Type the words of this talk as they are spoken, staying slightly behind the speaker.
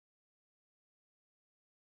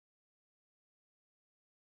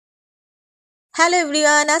Hello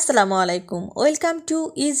everyone, Assalamu alaikum. Welcome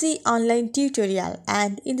to Easy Online Tutorial,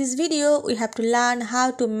 and in this video we have to learn how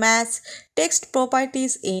to match text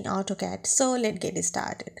properties in AutoCAD. So let's get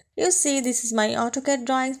started. You see, this is my AutoCAD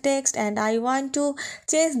drawing text and I want to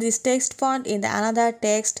change this text font in the another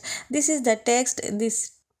text. This is the text,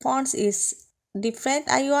 this font is different.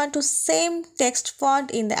 I want to same text font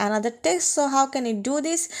in the another text. So how can I do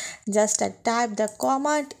this? Just type the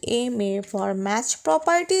command MA for match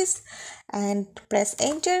properties and press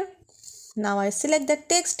enter. Now I select the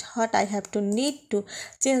text what I have to need to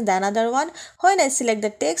change the another one. When I select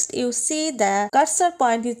the text, you see the cursor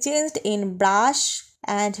point is changed in brush,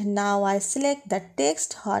 and now I select the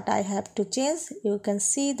text what I have to change. You can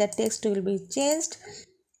see the text will be changed,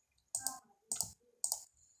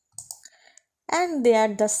 and they are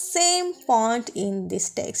the same font in this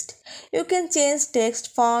text. You can change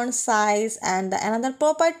text font size and the another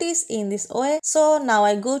properties in this way. So now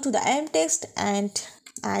I go to the Mtext and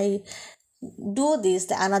I do this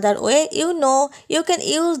the another way. You can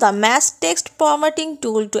use the match text formatting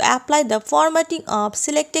tool to apply the formatting of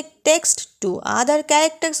selected text to other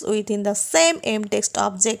characters within the same Mtext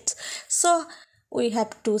objects. So we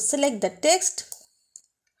have to select the text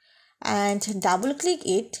and double click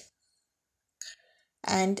it,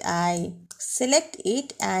 and I select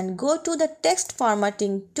it and go to the text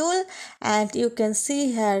formatting tool, and you can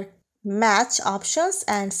see here match options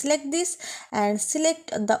and select this and select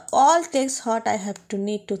the all text what I have to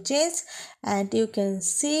need to change, and you can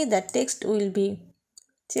see the text will be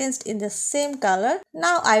changed in the same color.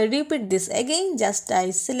 Now I repeat this again. Just I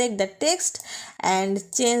select the text and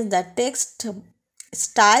change the text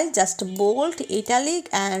style, just bold, italic,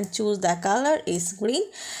 and choose the color is green.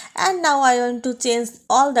 And now I want to change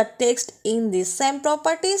all the text in the same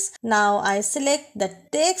properties. Now I select the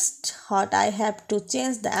text what I have to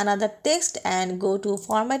change the another text and go to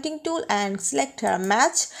formatting tool and select her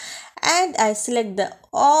match, and I select the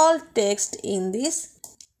all text in this.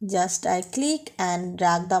 Just I click and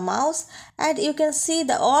drag the mouse, and you can see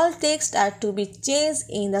the all text are to be changed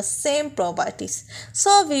in the same properties.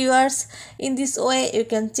 So viewers, in this way you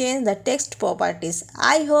can change the text properties.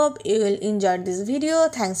 I hope you will enjoy this video.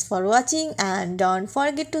 Thanks for watching and don't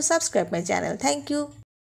forget to subscribe my channel. Thank you.